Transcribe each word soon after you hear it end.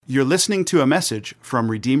You're listening to a message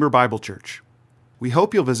from Redeemer Bible Church. We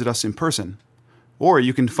hope you'll visit us in person, or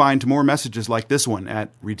you can find more messages like this one at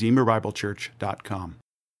redeemerbiblechurch.com.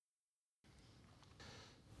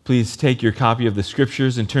 Please take your copy of the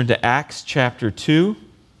Scriptures and turn to Acts chapter 2.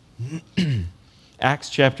 Acts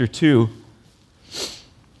chapter 2.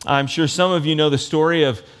 I'm sure some of you know the story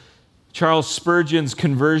of Charles Spurgeon's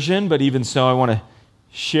conversion, but even so, I want to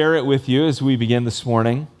share it with you as we begin this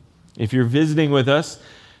morning. If you're visiting with us,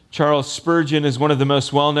 Charles Spurgeon is one of the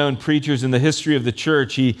most well-known preachers in the history of the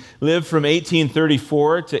church. He lived from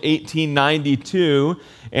 1834 to 1892,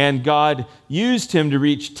 and God used him to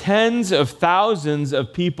reach tens of thousands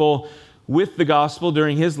of people with the gospel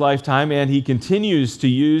during his lifetime, and he continues to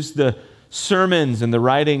use the sermons and the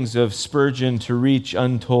writings of Spurgeon to reach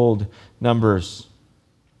untold numbers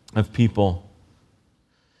of people.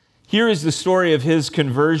 Here is the story of his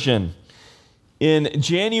conversion. In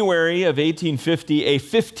January of 1850, a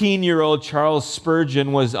 15-year-old Charles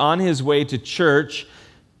Spurgeon was on his way to church,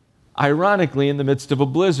 ironically in the midst of a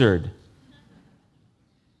blizzard.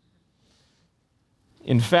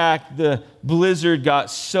 In fact, the blizzard got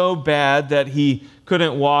so bad that he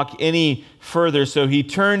couldn't walk any further, so he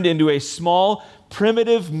turned into a small,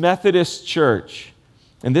 primitive Methodist church.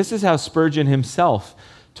 And this is how Spurgeon himself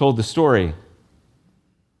told the story.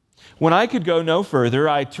 When I could go no further,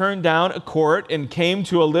 I turned down a court and came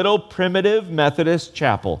to a little primitive Methodist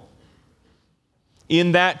chapel.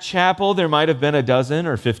 In that chapel, there might have been a dozen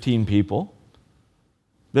or 15 people.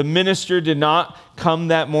 The minister did not come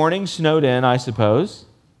that morning, snowed in, I suppose.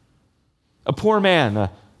 A poor man,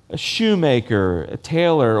 a shoemaker, a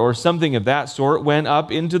tailor, or something of that sort, went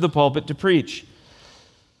up into the pulpit to preach.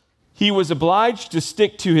 He was obliged to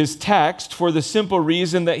stick to his text for the simple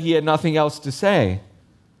reason that he had nothing else to say.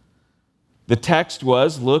 The text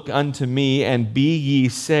was, "Look unto me and be ye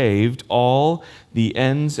saved, all the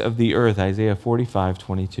ends of the earth," Isaiah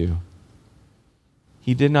 45:22.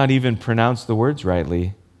 He did not even pronounce the words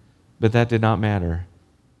rightly, but that did not matter.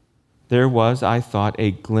 There was, I thought,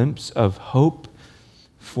 a glimpse of hope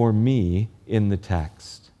for me in the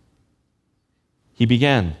text. He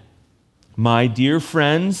began, "My dear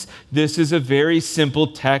friends, this is a very simple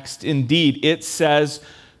text indeed. It says,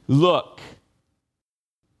 'Look.'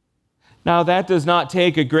 Now, that does not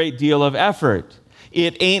take a great deal of effort.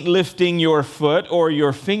 It ain't lifting your foot or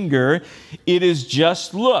your finger. It is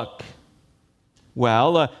just look.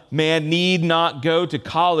 Well, a man need not go to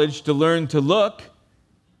college to learn to look.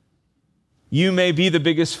 You may be the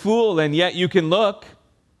biggest fool, and yet you can look.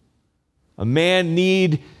 A man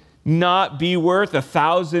need not be worth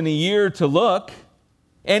 1,000 a year to look.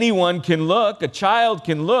 Anyone can look. A child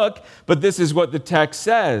can look, but this is what the text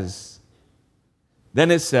says. Then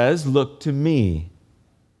it says, 'Look to me.'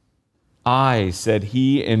 I," said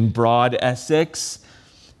he in broad Essex,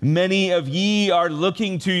 "many of ye are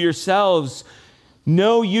looking to yourselves.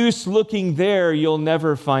 No use looking there, you'll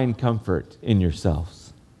never find comfort in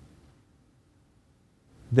yourselves."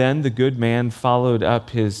 Then the good man followed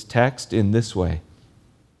up his text in this way.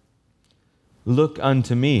 "Look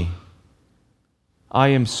unto me. I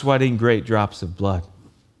am sweating great drops of blood.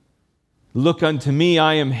 Look unto me,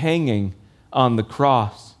 I am hanging on the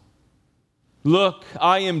cross. Look,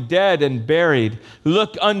 I am dead and buried.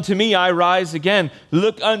 Look unto me, I rise again.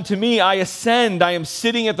 Look unto me, I ascend. I am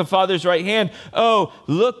sitting at the Father's right hand. Oh,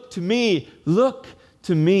 look to me, look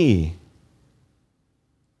to me."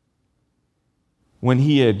 When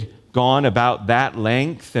he had gone about that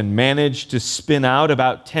length and managed to spin out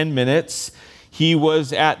about 10 minutes, he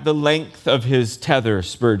was at the length of his tether,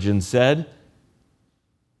 Spurgeon said.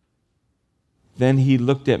 Then he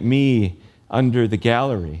looked at me under the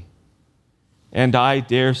gallery, and I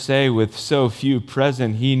dare say with so few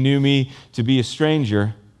present, he knew me to be a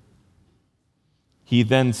stranger. He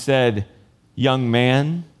then said, "Young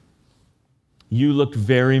man, you look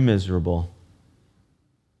very miserable."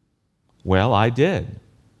 Well, I did,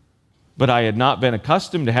 but I had not been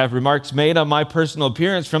accustomed to have remarks made on my personal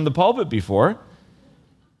appearance from the pulpit before.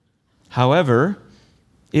 However,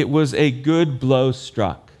 it was a good blow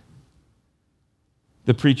struck.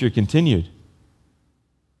 The preacher continued,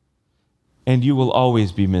 "And you will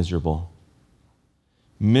always be miserable.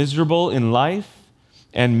 Miserable in life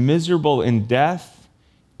and miserable in death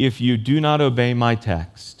if you do not obey my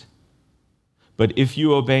text. But if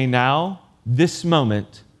you obey now, this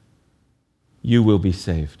moment, you will be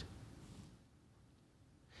saved."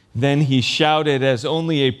 Then he shouted, as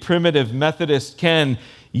only a primitive Methodist can,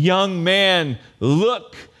 "Young man,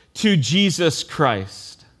 look to Jesus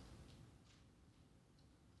Christ."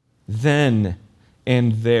 Then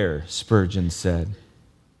and there, Spurgeon said,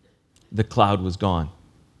 the cloud was gone.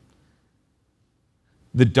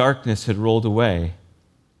 The darkness had rolled away,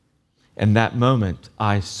 and that moment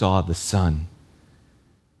I saw the sun.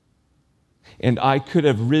 And I could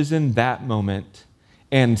have risen that moment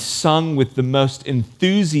and sung with the most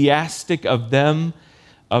enthusiastic of them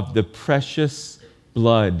of the precious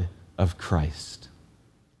blood of Christ.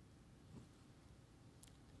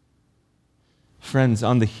 Friends,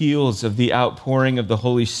 on the heels of the outpouring of the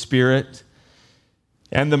Holy Spirit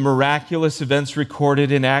and the miraculous events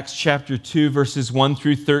recorded in Acts chapter 2, verses 1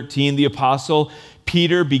 through 13, the apostle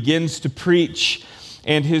Peter begins to preach,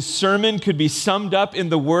 and his sermon could be summed up in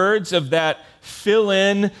the words of that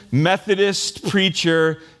fill-in Methodist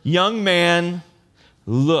preacher, young man,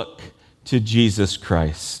 look to Jesus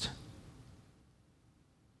Christ.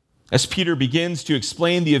 As Peter begins to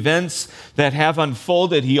explain the events that have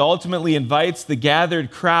unfolded, he ultimately invites the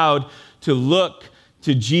gathered crowd to look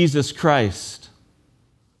to Jesus Christ.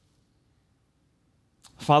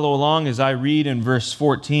 Follow along as I read in verse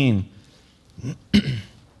 14.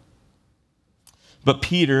 But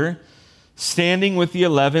Peter, standing with the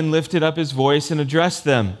 11, lifted up his voice and addressed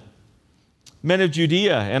them. Men of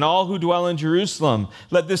Judea and all who dwell in Jerusalem,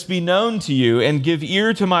 let this be known to you, and give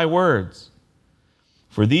ear to my words.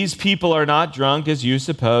 For these people are not drunk, as you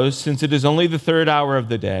suppose, since it is only the third hour of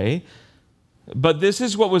the day. But this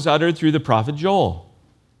is what was uttered through the prophet Joel.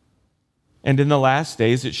 And in the last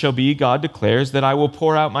days it shall be, God declares, that I will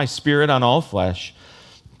pour out my Spirit on all flesh,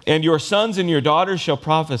 and your sons and your daughters shall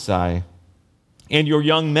prophesy, and your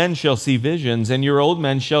young men shall see visions, and your old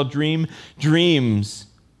men shall dream dreams.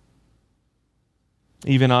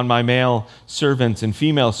 Even on my male servants and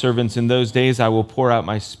female servants in those days I will pour out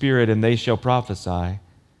my Spirit, and they shall prophesy.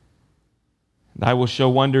 And I will show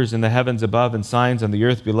wonders in the heavens above and signs on the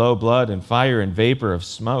earth below, blood and fire and vapor of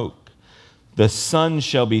smoke. The sun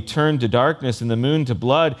shall be turned to darkness and the moon to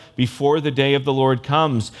blood before the day of the Lord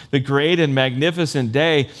comes, the great and magnificent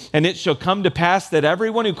day. And it shall come to pass that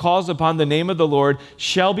everyone who calls upon the name of the Lord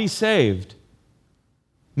shall be saved.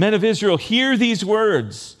 Men of Israel, hear these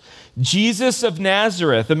words. Jesus of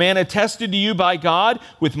Nazareth, a man attested to you by God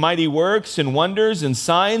with mighty works and wonders and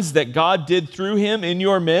signs that God did through him in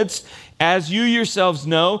your midst, as you yourselves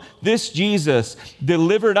know, this Jesus,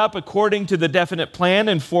 delivered up according to the definite plan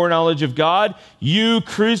and foreknowledge of God, you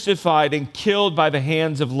crucified and killed by the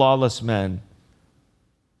hands of lawless men.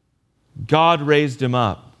 God raised him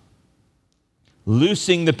up,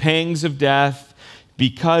 loosing the pangs of death,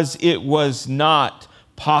 because it was not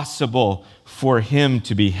possible for him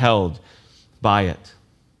to be held by it.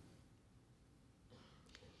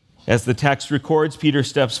 As the text records, Peter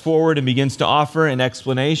steps forward and begins to offer an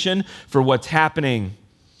explanation for what's happening.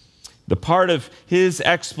 The part of his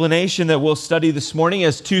explanation that we'll study this morning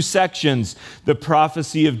has two sections: the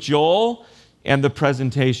prophecy of Joel and the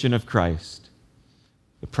presentation of Christ.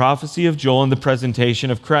 The prophecy of Joel and the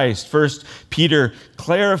presentation of Christ. First, Peter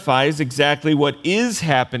clarifies exactly what is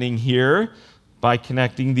happening here by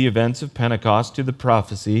connecting the events of Pentecost to the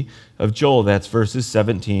prophecy of Joel. That's verses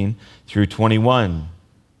 17 through 21.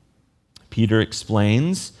 Peter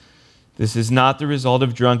explains, this is not the result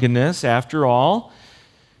of drunkenness after all,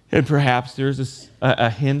 and perhaps there's a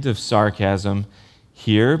hint of sarcasm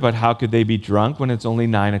here, but how could they be drunk when it's only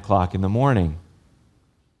 9 o'clock in the morning?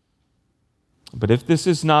 But if this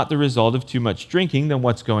is not the result of too much drinking, then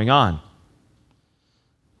what's going on?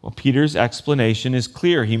 Well, Peter's explanation is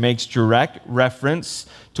clear. He makes direct reference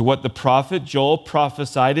to what the prophet Joel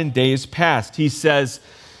prophesied in days past. He says,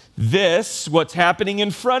 this, what's happening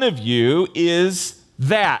in front of you, is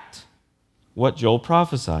that, what Joel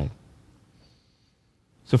prophesied.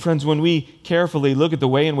 So friends, when we carefully look at the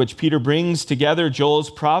way in which Peter brings together Joel's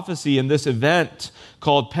prophecy in this event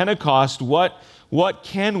called Pentecost, what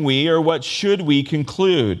can we or what should we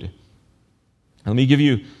conclude? Let me give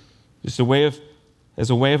you just as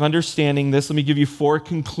a way of understanding this, let me give you four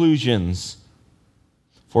conclusions.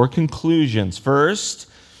 First,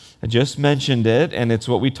 I just mentioned it, and it's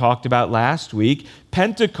what we talked about last week.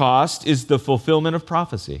 Pentecost is the fulfillment of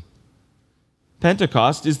prophecy.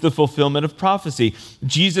 Pentecost is the fulfillment of prophecy.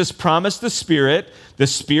 Jesus promised the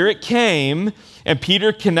Spirit came, and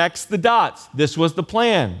Peter connects the dots. This was the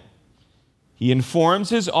plan. He informs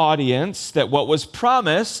his audience that what was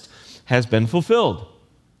promised has been fulfilled.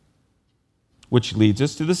 Which leads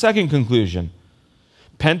us to the second conclusion.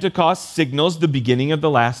 Pentecost signals the beginning of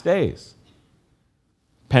the last days.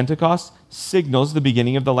 Pentecost signals the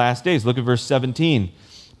beginning of the last days. Look at verse 17.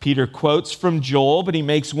 Peter quotes from Joel, but he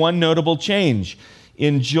makes one notable change.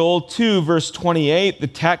 In Joel 2, verse 28, the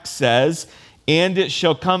text says, and it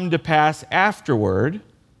shall come to pass afterward.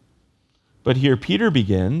 But here Peter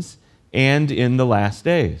begins, and in the last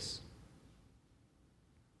days.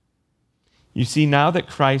 You see, now that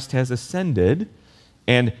Christ has ascended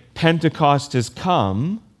and Pentecost has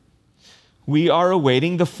come, we are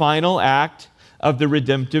awaiting the final act of the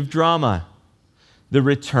redemptive drama, the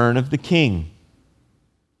return of the King.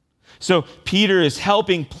 So Peter is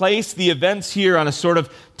helping place the events here on a sort of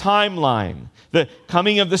timeline. The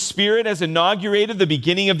coming of the Spirit has inaugurated the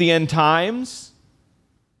beginning of the end times.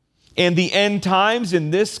 And the end times in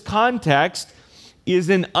this context is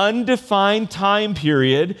an undefined time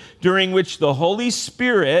period during which the Holy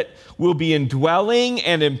Spirit will be indwelling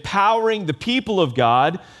and empowering the people of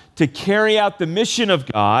God to carry out the mission of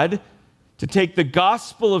God, to take the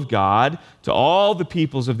gospel of God to all the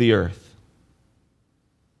peoples of the earth.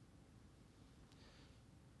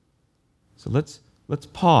 So let's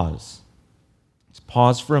pause. Let's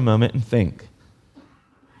pause for a moment and think.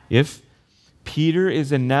 If Peter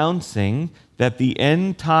is announcing that the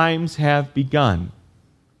end times have begun,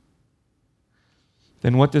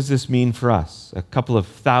 then what does this mean for us a couple of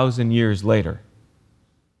thousand years later?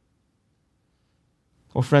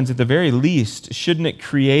 Well, friends, at the very least, shouldn't it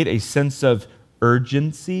create a sense of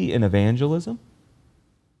urgency in evangelism?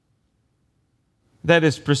 That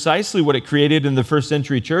is precisely what it created in the first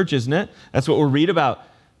century church, isn't it? That's what we'll read about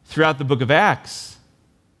throughout the book of Acts.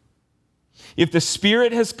 If the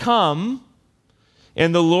Spirit has come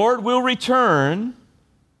and the Lord will return,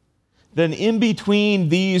 then in between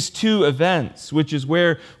these two events, which is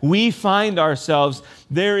where we find ourselves,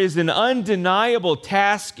 there is an undeniable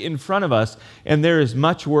task in front of us, and there is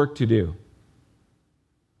much work to do.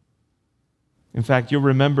 In fact, you'll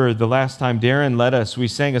remember the last time Darren led us, we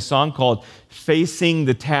sang a song called Facing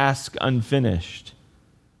the Task Unfinished.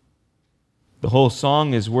 The whole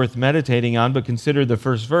song is worth meditating on, but consider the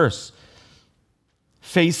first verse.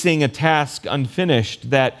 Facing a task unfinished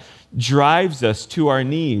that drives us to our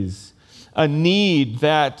knees, a need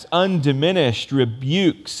that undiminished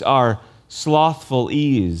rebukes our slothful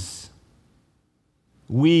ease.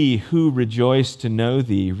 We who rejoice to know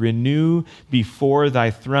thee, renew before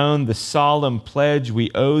thy throne the solemn pledge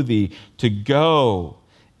we owe thee to go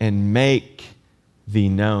and make thee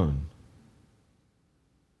known.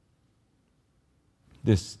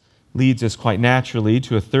 This leads us quite naturally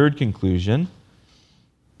to a third conclusion,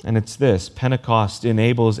 and it's this: Pentecost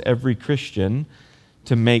enables every Christian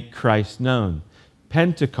to make Christ known.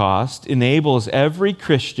 Pentecost enables every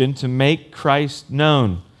Christian to make Christ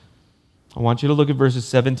known. I want you to look at verses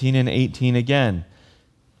 17 and 18 again.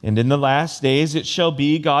 And in the last days it shall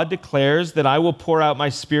be, God declares, that I will pour out my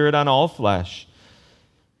Spirit on all flesh.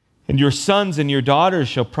 And your sons and your daughters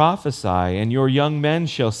shall prophesy, and your young men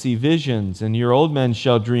shall see visions, and your old men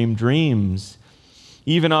shall dream dreams.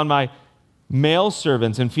 Even on my male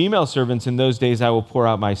servants and female servants in those days I will pour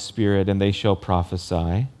out my Spirit, and they shall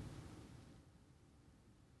prophesy.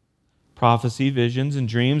 Prophecy, visions, and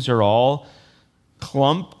dreams are all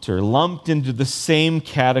clumped or lumped into the same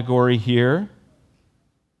category here.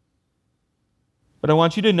 But I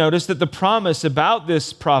want you to notice that the promise about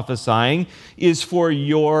this prophesying is for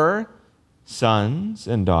your sons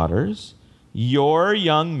and daughters, your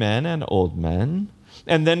young men and old men,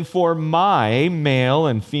 and then for my male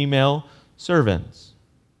and female servants.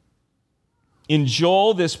 In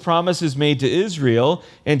Joel, this promise is made to Israel,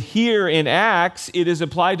 and here in Acts, it is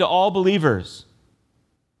applied to all believers.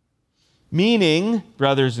 Meaning,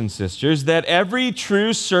 brothers and sisters, that every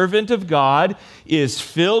true servant of God is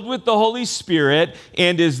filled with the Holy Spirit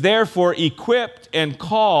and is therefore equipped and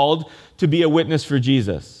called to be a witness for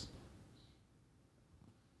Jesus.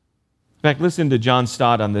 In fact, listen to John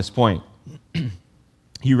Stott on this point.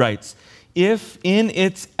 He writes, if in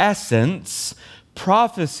its essence,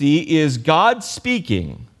 prophecy is God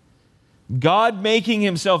speaking, God making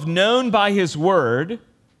himself known by his word,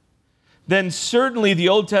 then certainly the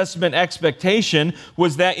Old Testament expectation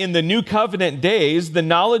was that in the New Covenant days, the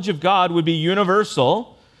knowledge of God would be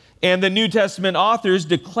universal, and the New Testament authors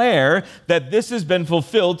declare that this has been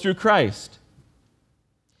fulfilled through Christ.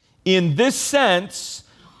 In this sense,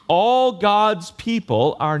 all God's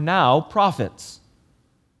people are now prophets.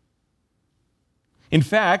 In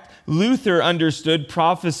fact, Luther understood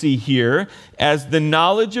prophecy here as the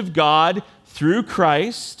knowledge of God through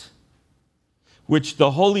Christ, which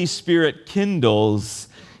the Holy Spirit kindles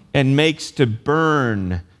and makes to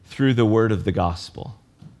burn through the word of the gospel.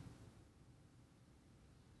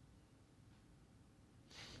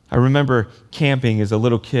 I remember camping as a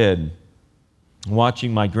little kid,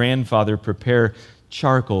 watching my grandfather prepare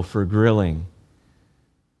charcoal for grilling.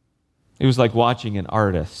 It was like watching an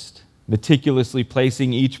artist, meticulously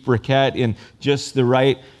placing each briquette in just the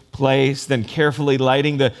right place, then carefully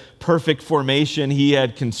lighting the perfect formation he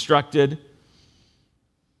had constructed.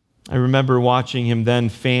 I remember watching him then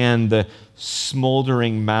fan the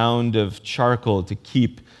smoldering mound of charcoal to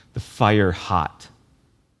keep the fire hot.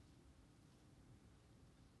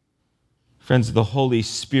 Friends, the Holy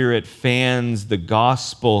Spirit fans the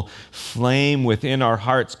gospel flame within our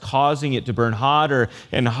hearts, causing it to burn hotter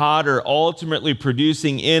and hotter, ultimately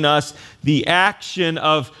producing in us the action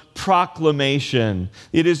of proclamation.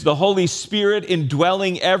 It is the Holy Spirit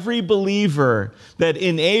indwelling every believer that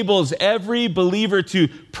enables every believer to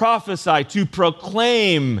prophesy, to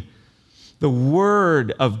proclaim the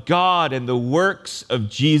word of God and the works of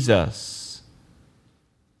Jesus,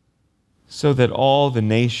 so that all the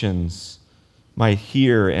nations might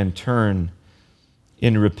hear and turn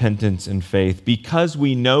in repentance and faith. Because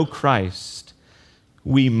we know Christ,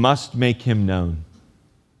 we must make him known.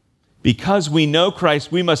 Because we know Christ,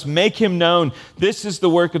 we must make him known. This is the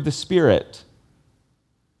work of the Spirit.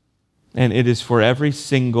 And it is for every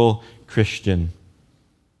single Christian.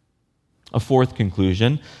 A fourth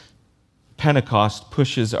conclusion: Pentecost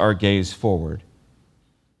pushes our gaze forward.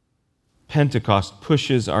 Pentecost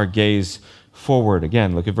pushes our gaze forward.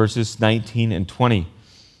 Again, look at verses 19 and 20.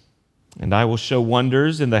 And I will show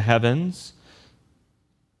wonders in the heavens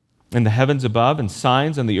above, and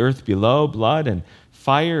signs on the earth below, blood and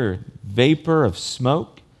fire, vapor of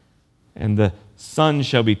smoke. And the sun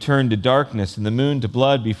shall be turned to darkness, and the moon to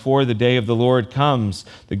blood before the day of the Lord comes,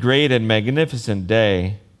 the great and magnificent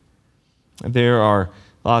day. There are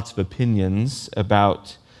lots of opinions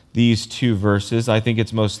about these two verses. I think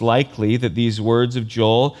it's most likely that these words of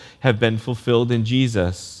Joel have been fulfilled in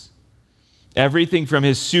Jesus. Everything from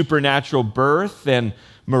his supernatural birth and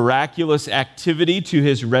miraculous activity to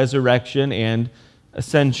his resurrection and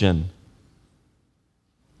ascension.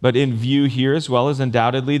 But in view here, as well as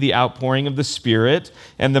undoubtedly the outpouring of the Spirit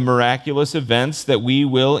and the miraculous events that we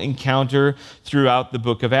will encounter throughout the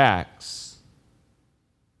book of Acts.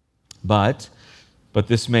 But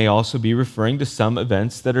this may also be referring to some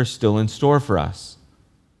events that are still in store for us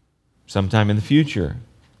sometime in the future.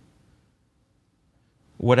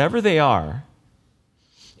 Whatever they are,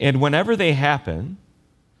 and whenever they happen,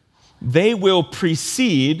 they will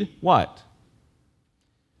precede what?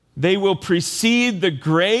 They will precede the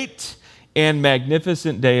great and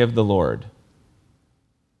magnificent day of the Lord,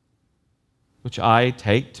 which I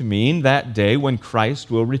take to mean that day when Christ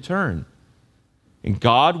will return. And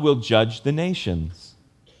God will judge the nations.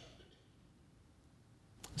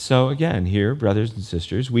 So again, here, brothers and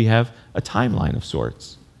sisters, we have a timeline of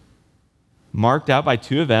sorts, marked out by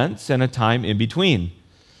two events and a time in between.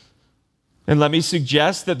 And let me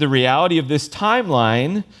suggest that the reality of this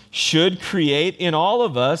timeline should create in all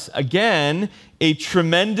of us, again, a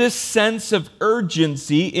tremendous sense of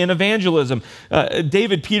urgency in evangelism.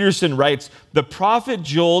 David Peterson writes, "The prophet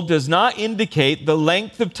Joel does not indicate the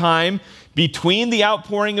length of time between the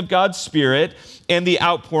outpouring of God's Spirit and the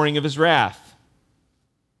outpouring of his wrath.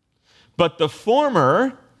 But the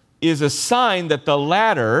former is a sign that the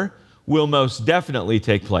latter will most definitely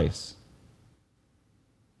take place."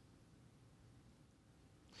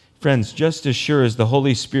 Friends, just as sure as the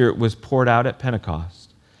Holy Spirit was poured out at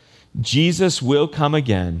Pentecost, Jesus will come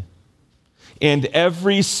again, and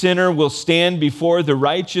every sinner will stand before the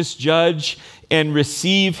righteous judge and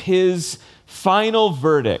receive his final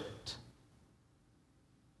verdict.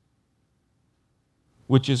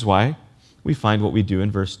 Which is why we find what we do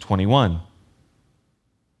in verse 21.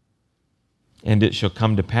 "And it shall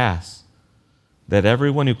come to pass that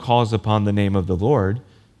everyone who calls upon the name of the Lord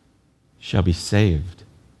shall be saved."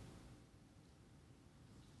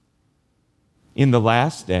 In the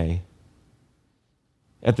last day,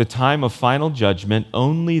 at the time of final judgment,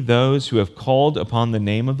 only those who have called upon the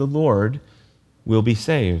name of the Lord will be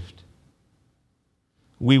saved.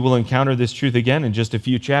 We will encounter this truth again in just a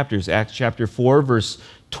few chapters. Acts chapter 4, verse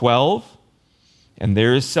 12. "And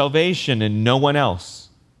there is salvation in no one else.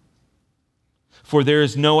 For there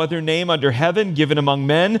is no other name under heaven given among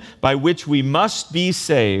men by which we must be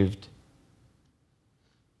saved."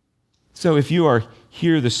 So if you are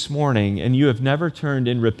here this morning and you have never turned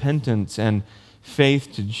in repentance and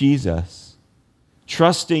faith to Jesus,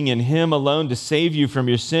 trusting in him alone to save you from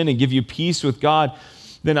your sin and give you peace with God,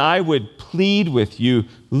 then I would plead with you,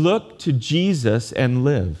 look to Jesus and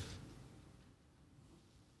live.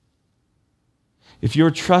 If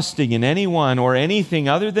you're trusting in anyone or anything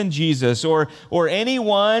other than Jesus, or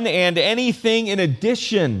anyone and anything in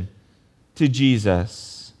addition to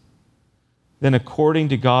Jesus, then according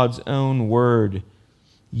to God's own word,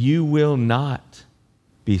 you will not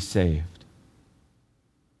be saved.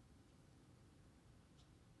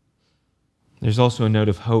 There's also a note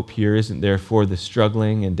of hope here, isn't there, for the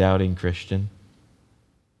struggling and doubting Christian?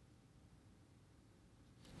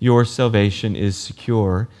 Your salvation is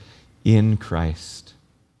secure in Christ.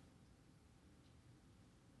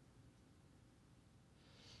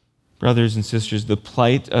 Brothers and sisters, the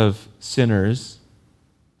plight of sinners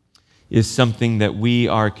is something that we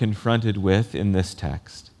are confronted with in this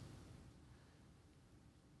text.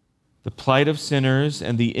 The plight of sinners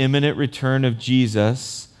and the imminent return of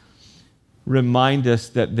Jesus remind us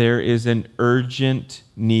that there is an urgent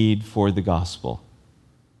need for the gospel.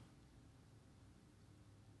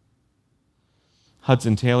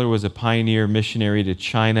 Hudson Taylor was a pioneer missionary to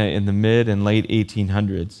China in the mid and late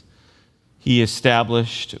 1800s. He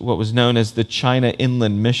established what was known as the China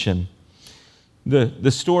Inland Mission.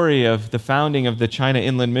 The story of the founding of the China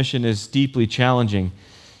Inland Mission is deeply challenging.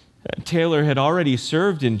 Taylor had already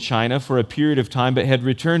served in China for a period of time, but had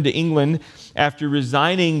returned to England after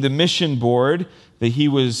resigning the mission board that he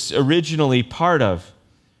was originally part of.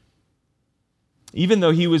 Even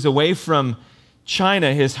though he was away from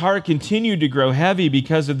China, his heart continued to grow heavy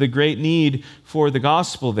because of the great need for the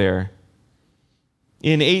gospel there.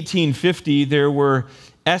 In 1850, there were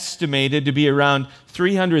estimated to be around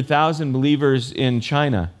 300,000 believers in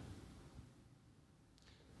China.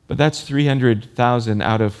 But that's 300,000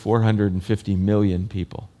 out of 450 million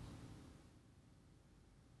people.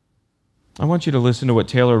 I want you to listen to what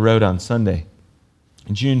Taylor wrote on Sunday,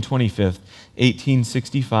 June 25th,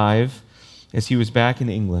 1865, as he was back in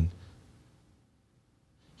England.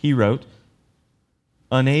 He wrote,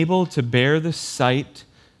 "Unable to bear the sight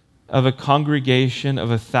of a congregation of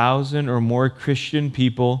 1,000 or more Christian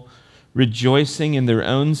people rejoicing in their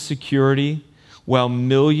own security while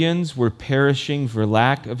millions were perishing for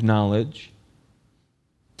lack of knowledge,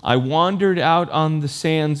 I wandered out on the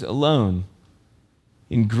sands alone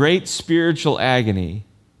in great spiritual agony,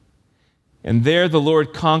 and there the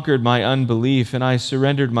Lord conquered my unbelief, and I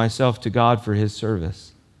surrendered myself to God for His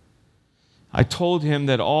service. I told Him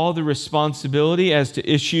that all the responsibility as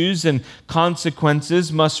to issues and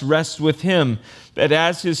consequences must rest with Him, that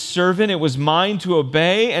as His servant it was mine to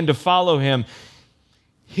obey and to follow Him,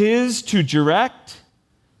 His to direct,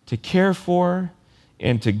 to care for,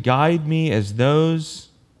 and to guide me as those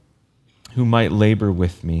who might labor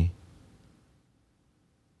with me.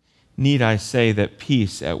 Need I say that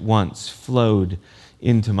peace at once flowed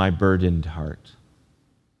into my burdened heart?"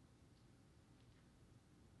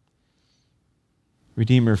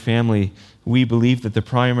 Redeemer family, we believe that the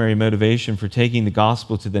primary motivation for taking the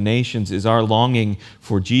gospel to the nations is our longing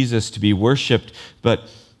for Jesus to be worshiped, but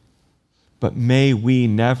may we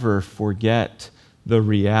never forget the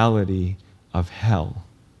reality of hell.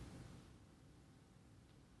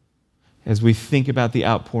 As we think about the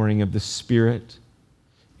outpouring of the Spirit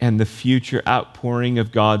and the future outpouring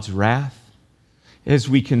of God's wrath, as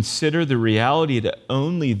we consider the reality that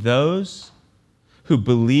only those who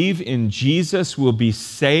believe in Jesus will be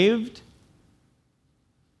saved,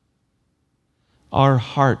 our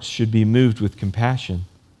hearts should be moved with compassion.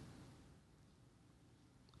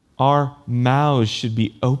 Our mouths should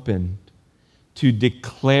be opened to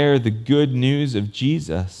declare the good news of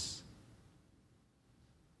Jesus.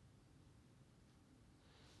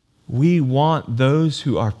 We want those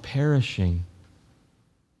who are perishing.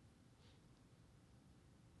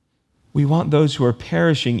 We want those who are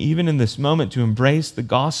perishing, even in this moment, to embrace the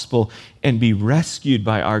gospel and be rescued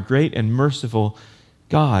by our great and merciful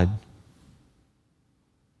God.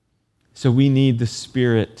 So we need the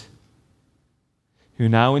Spirit who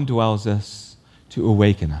now indwells us to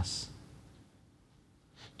awaken us,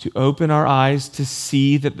 to open our eyes to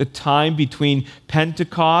see that the time between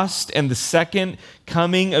Pentecost and the second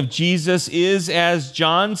coming of Jesus is, as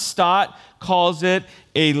John Stott calls it,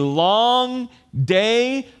 a long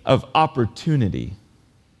day of opportunity.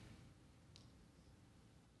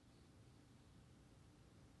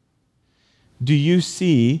 Do you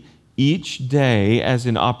see each day as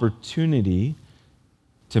an opportunity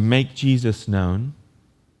to make Jesus known?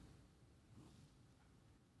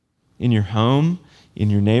 In your home, in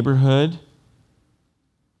your neighborhood,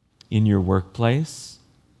 in your workplace?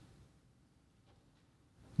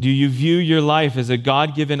 Do you view your life as a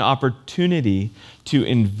God-given opportunity to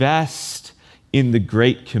invest in the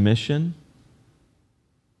Great Commission?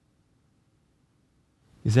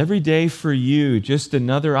 Is every day for you just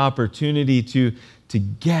another opportunity to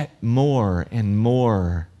get more and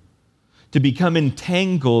more, to become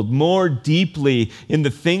entangled more deeply in the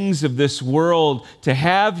things of this world, to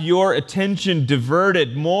have your attention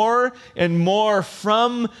diverted more and more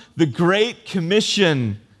from the Great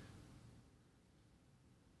Commission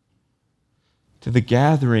to the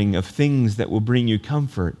gathering of things that will bring you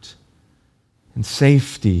comfort and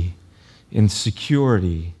safety and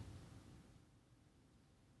security?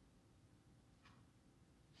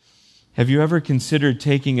 Have you ever considered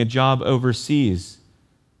taking a job overseas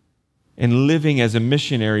and living as a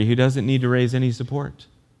missionary who doesn't need to raise any support?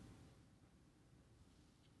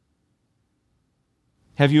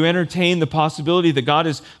 Have you entertained the possibility that God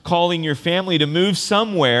is calling your family to move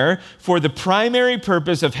somewhere for the primary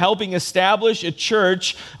purpose of helping establish a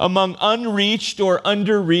church among unreached or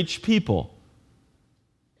underreached people?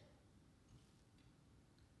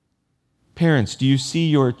 Parents, do you see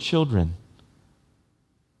your children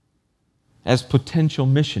as potential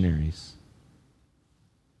missionaries?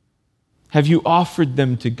 Have you offered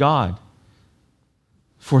them to God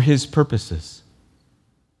for His purposes?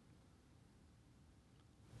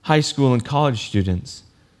 High school and college students,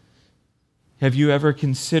 have you ever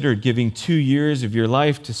considered giving 2 years of your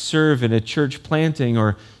life to serve in a church planting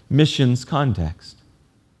or missions context?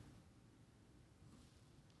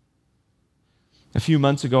 A few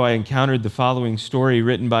months ago, I encountered the following story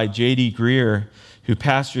written by J.D. Greear, who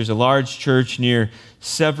pastors a large church near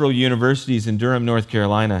several universities in Durham, North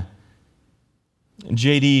Carolina.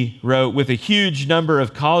 J.D. wrote, "With a huge number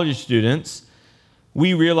of college students,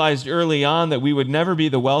 we realized early on that we would never be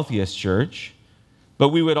the wealthiest church, but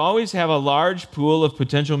we would always have a large pool of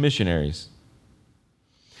potential missionaries.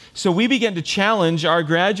 So we began to challenge our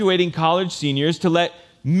graduating college seniors to let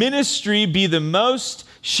ministry be the most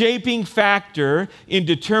shaping factor in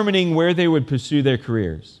determining where they would pursue their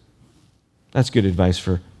careers." That's good advice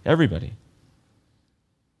for everybody.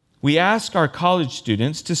 We ask our college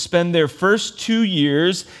students to spend their first 2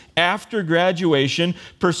 years after graduation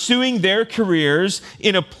pursuing their careers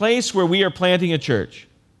in a place where we are planting a church.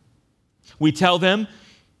 We tell them,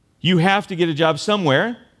 you have to get a job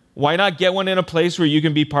somewhere. Why not get one in a place where you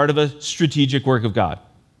can be part of a strategic work of God?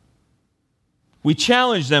 We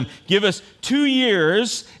challenge them, give us 2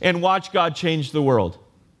 years and watch God change the world.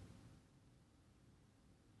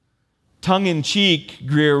 Tongue-in-cheek,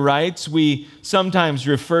 Greer writes, we sometimes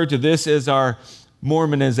refer to this as our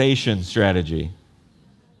Mormonization strategy.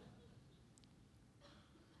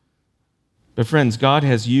 But friends, God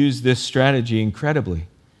has used this strategy incredibly.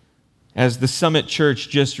 As the Summit Church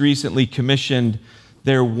just recently commissioned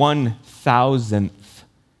their 1,000th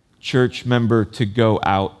church member to go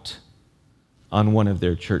out on one of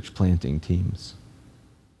their church planting teams.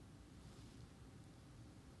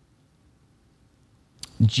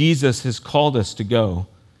 Jesus has called us to go.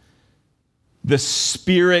 The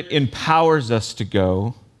Spirit empowers us to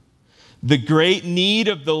go. The great need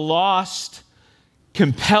of the lost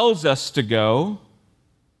compels us to go.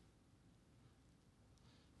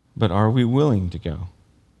 But are we willing to go?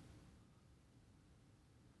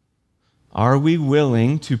 Are we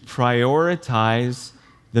willing to prioritize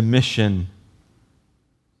the mission?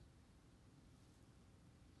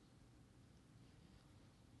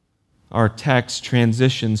 Our text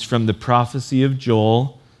transitions from the prophecy of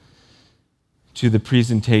Joel to the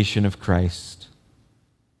presentation of Christ.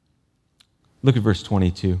 Look at verse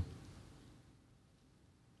 22.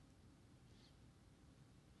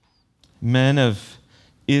 Men of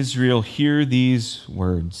Israel, hear these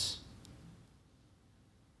words.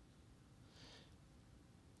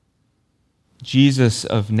 Jesus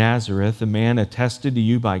of Nazareth, a man attested to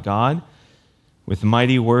you by God, with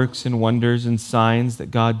mighty works and wonders and signs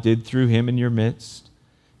that God did through him in your midst,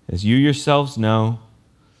 as you yourselves know,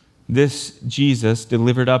 this Jesus,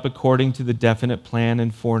 delivered up according to the definite plan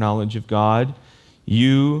and foreknowledge of God,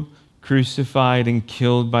 you crucified and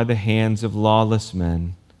killed by the hands of lawless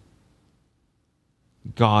men.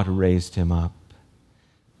 God raised him up,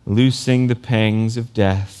 loosing the pangs of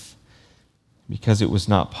death, because it was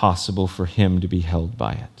not possible for him to be held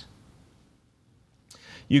by it.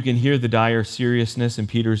 You can hear the dire seriousness in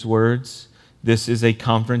Peter's words. This is a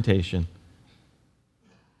confrontation.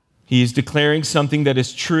 He is declaring something that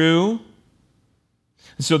is true.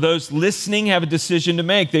 So those listening have a decision to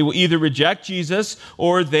make. They will either reject Jesus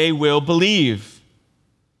or they will believe.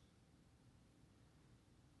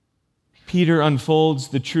 Peter unfolds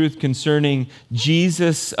the truth concerning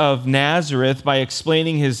Jesus of Nazareth by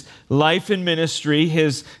explaining his life and ministry,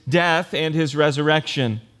 his death, and his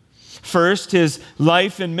resurrection. First, his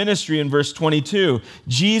life and ministry in verse 22.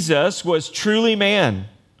 Jesus was truly man.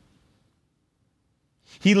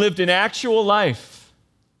 He lived an actual life.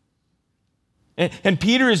 And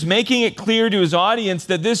Peter is making it clear to his audience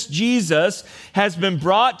that this Jesus has been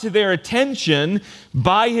brought to their attention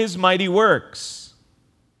by his mighty works.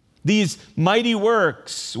 These mighty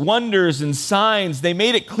works, wonders, and signs, they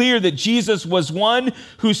made it clear that Jesus was one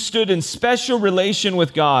who stood in special relation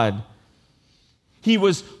with God. He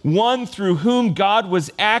was one through whom God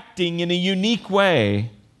was acting in a unique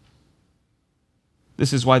way.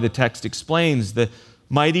 This is why the text explains the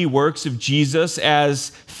mighty works of Jesus as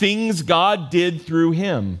things God did through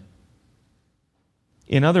him.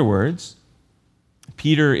 In other words,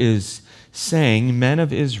 Peter is saying, men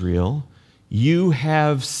of Israel, you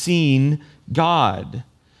have seen God.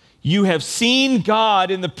 You have seen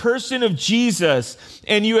God in the person of Jesus,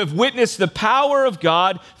 and you have witnessed the power of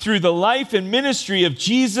God through the life and ministry of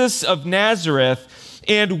Jesus of Nazareth.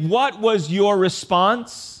 And what was your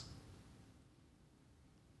response?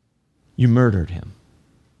 You murdered him.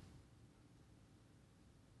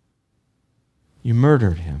 You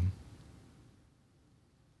murdered him.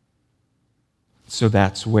 So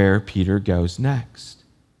that's where Peter goes next.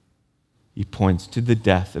 He points to the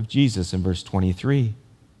death of Jesus in verse 23.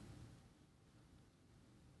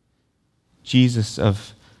 Jesus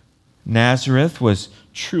of Nazareth was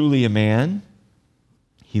truly a man.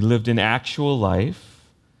 He lived an actual life.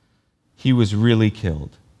 He was really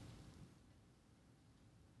killed.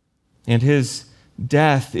 And his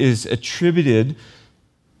death is attributed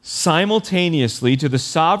simultaneously to the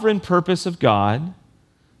sovereign purpose of God,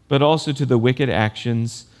 but also to the wicked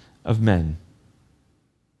actions of men.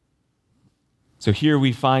 So here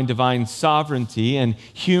we find divine sovereignty and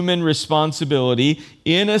human responsibility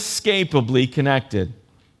inescapably connected.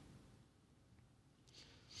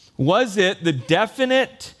 Was it the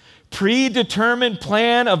definite, predetermined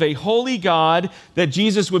plan of a holy God that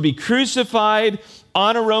Jesus would be crucified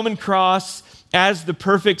on a Roman cross as the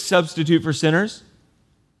perfect substitute for sinners?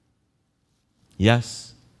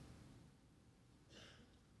 Yes.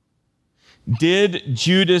 Did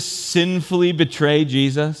Judas sinfully betray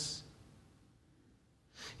Jesus?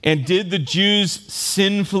 And did the Jews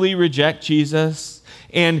sinfully reject Jesus?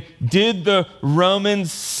 And did the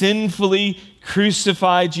Romans sinfully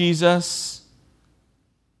crucify Jesus?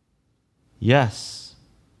 Yes.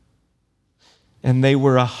 And they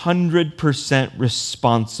were 100%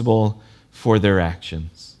 responsible for their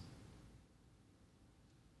actions.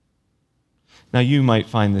 Now, you might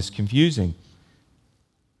find this confusing.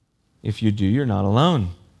 If you do, you're not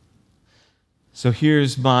alone. So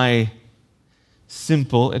here's my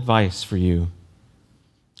simple advice for you.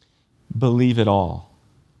 Believe it all.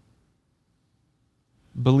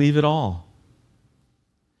 Believe it all.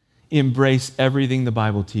 Embrace everything the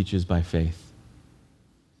Bible teaches by faith.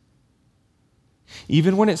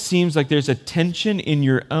 Even when it seems like there's a tension in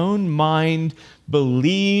your own mind,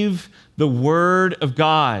 believe the Word of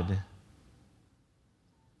God.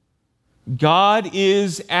 God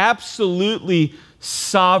is absolutely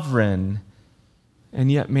sovereign,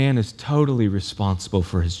 and yet man is totally responsible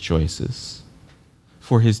for his choices,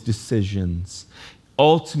 for his decisions,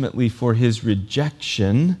 ultimately for his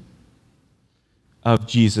rejection of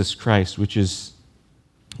Jesus Christ, which is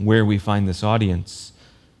where we find this audience,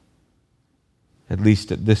 at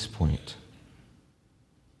least at this point.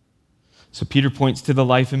 So Peter points to the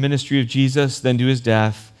life and ministry of Jesus, then to his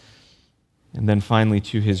death, and then finally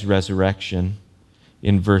to his resurrection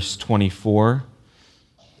in verse 24.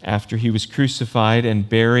 After he was crucified and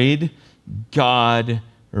buried, God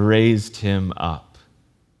raised him up,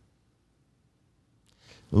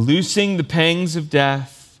 loosing the pangs of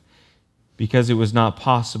death because it was not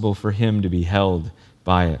possible for him to be held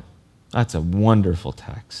by it. That's a wonderful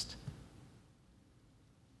text.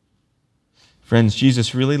 Friends,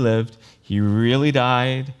 Jesus really lived. He really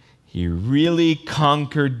died. He really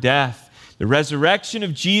conquered death. The resurrection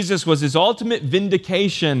of Jesus was his ultimate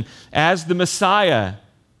vindication as the Messiah.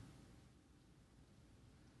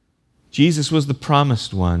 Jesus was the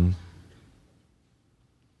promised one,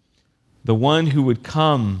 the one who would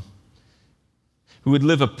come, who would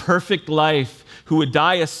live a perfect life, who would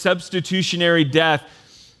die a substitutionary death,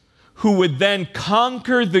 who would then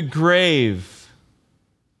conquer the grave,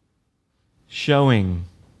 showing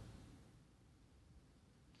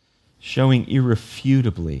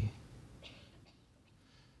irrefutably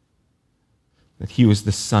that he was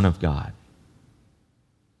the Son of God,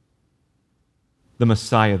 the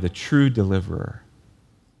Messiah, the true deliverer.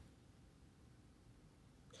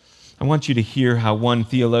 I want you to hear how one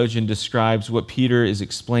theologian describes what Peter is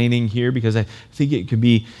explaining here, because I think it could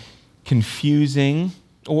be confusing,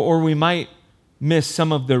 or we might miss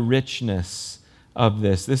some of the richness of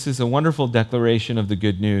this. This is a wonderful declaration of the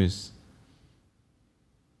good news.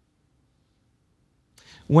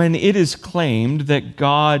 When it is claimed that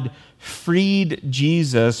God freed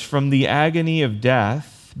Jesus from the agony of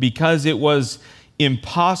death because it was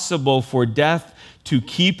impossible for death to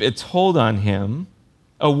keep its hold on him,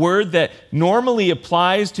 a word that normally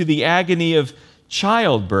applies to the agony of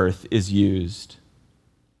childbirth is used.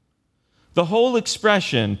 The whole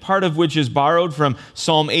expression, part of which is borrowed from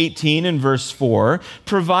Psalm 18 and verse 4,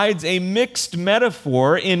 provides a mixed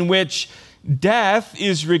metaphor in which death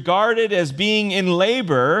is regarded as being in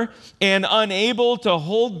labor and unable to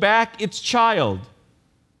hold back its child.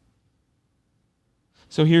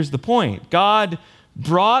 So here's the point. God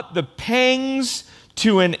brought the pangs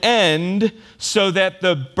to an end so that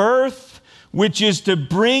the birth, which is to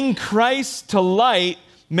bring Christ to light,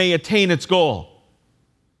 may attain its goal.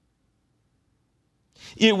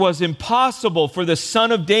 It was impossible for the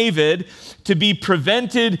Son of David to be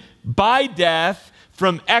prevented by death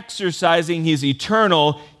from exercising his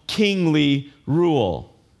eternal kingly rule.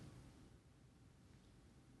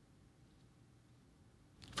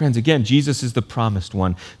 Friends, again, Jesus is the promised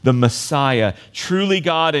one, the Messiah, truly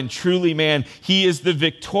God and truly man. He is the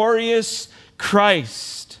victorious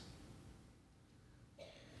Christ.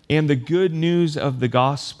 And the good news of the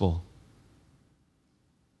gospel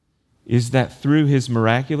is that through his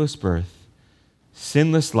miraculous birth,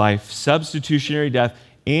 sinless life, substitutionary death,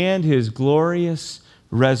 and his glorious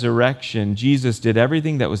resurrection, Jesus did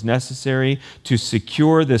everything that was necessary to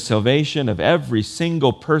secure the salvation of every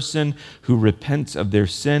single person who repents of their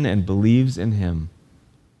sin and believes in him.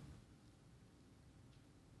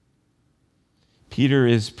 Peter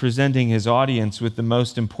is presenting his audience with the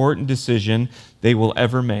most important decision they will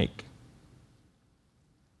ever make.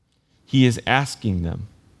 He is asking them,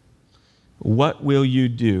 what will you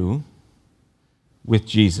do with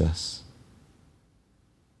Jesus?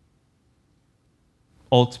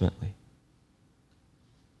 Ultimately.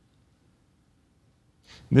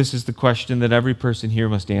 This is the question that every person here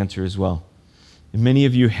must answer as well. And many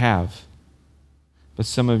of you have, but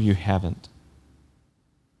some of you haven't.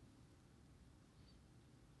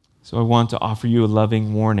 So I want to offer you a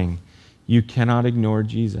loving warning. You cannot ignore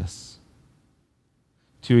Jesus.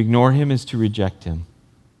 To ignore him is to reject him.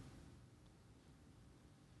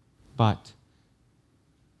 But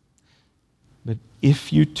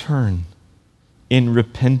if you turn in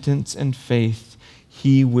repentance and faith,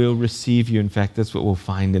 he will receive you. In fact, that's what we'll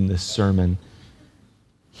find in this sermon.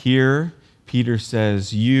 Here, Peter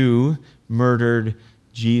says, you murdered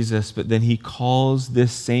Jesus, but then he calls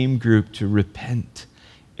this same group to repent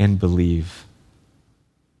and believe.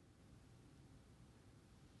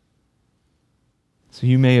 So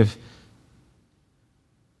you may have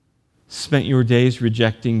spent your days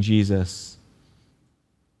rejecting Jesus,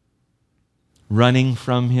 running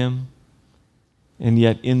from him, and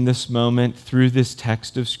yet in this moment, through this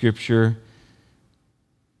text of Scripture,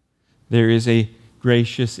 there is a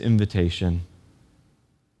gracious invitation.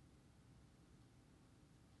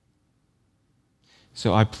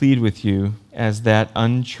 So I plead with you, as that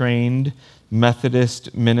untrained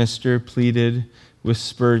Methodist minister pleaded with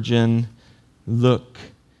Spurgeon, look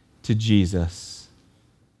to Jesus.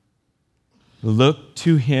 Look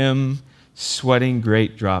to him sweating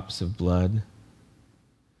great drops of blood.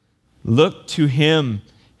 Look to him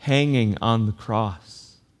hanging on the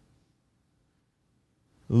cross.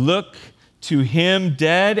 Look to him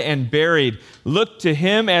dead and buried. Look to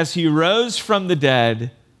him as he rose from the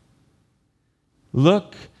dead.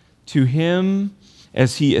 Look to him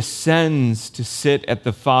as he ascends to sit at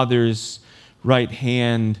the Father's right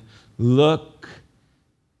hand. Look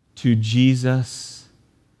to Jesus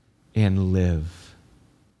and live.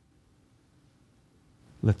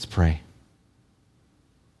 Let's pray.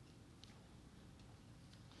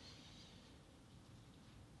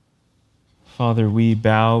 Father, we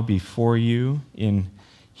bow before you in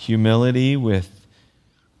humility with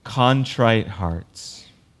contrite hearts,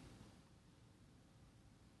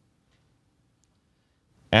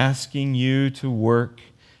 asking you to work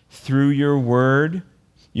through your word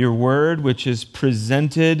which has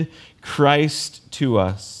presented Christ to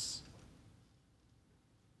us,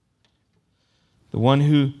 the one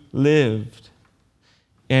who lived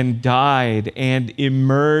and died and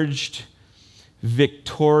emerged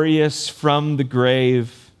victorious from the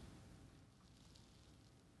grave.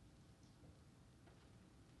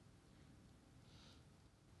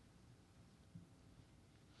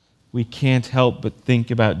 We can't help but think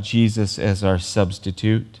about Jesus as our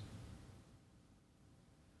substitute.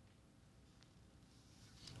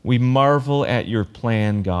 We marvel at your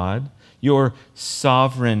plan, God, your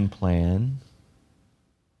sovereign plan,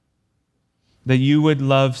 that you would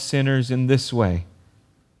love sinners in this way,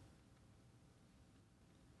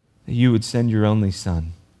 that you would send your only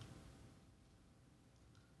Son,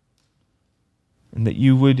 and that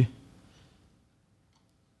you would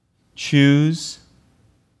choose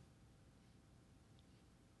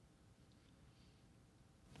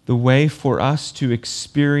the way for us to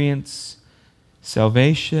experience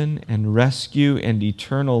salvation and rescue and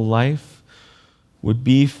eternal life would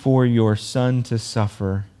be for your Son to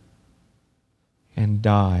suffer and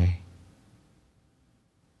die.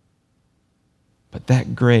 But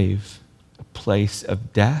that grave, a place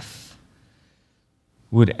of death,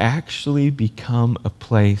 would actually become a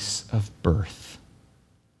place of birth.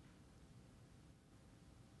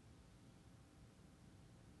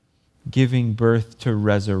 Giving birth to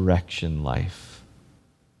resurrection life.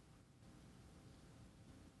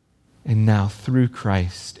 And now through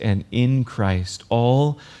Christ and in Christ,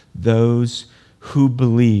 all those who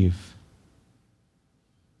believe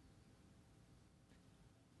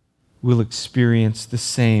will experience the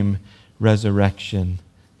same resurrection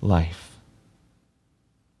life.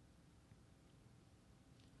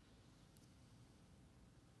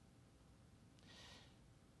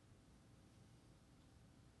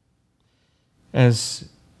 As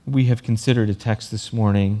we have considered a text this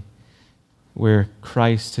morning where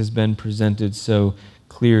Christ has been presented so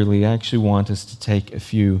clearly, I actually want us to take a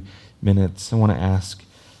few minutes. I want to ask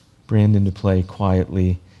Brandon to play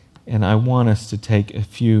quietly, and I want us to take a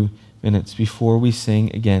few minutes before we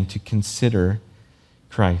sing again to consider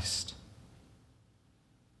Christ.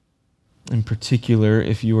 In particular,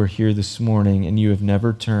 if you are here this morning and you have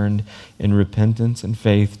never turned in repentance and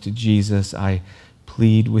faith to Jesus, I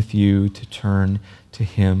plead with you to turn to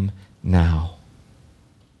him now.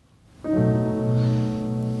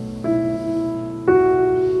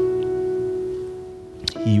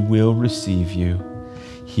 He will receive you.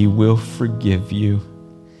 He will forgive you.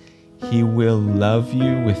 He will love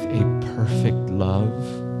you with a perfect love.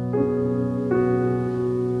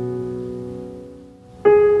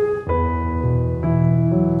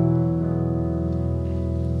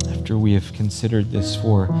 After we have considered this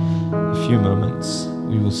for a few moments,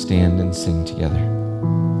 we will stand and sing together.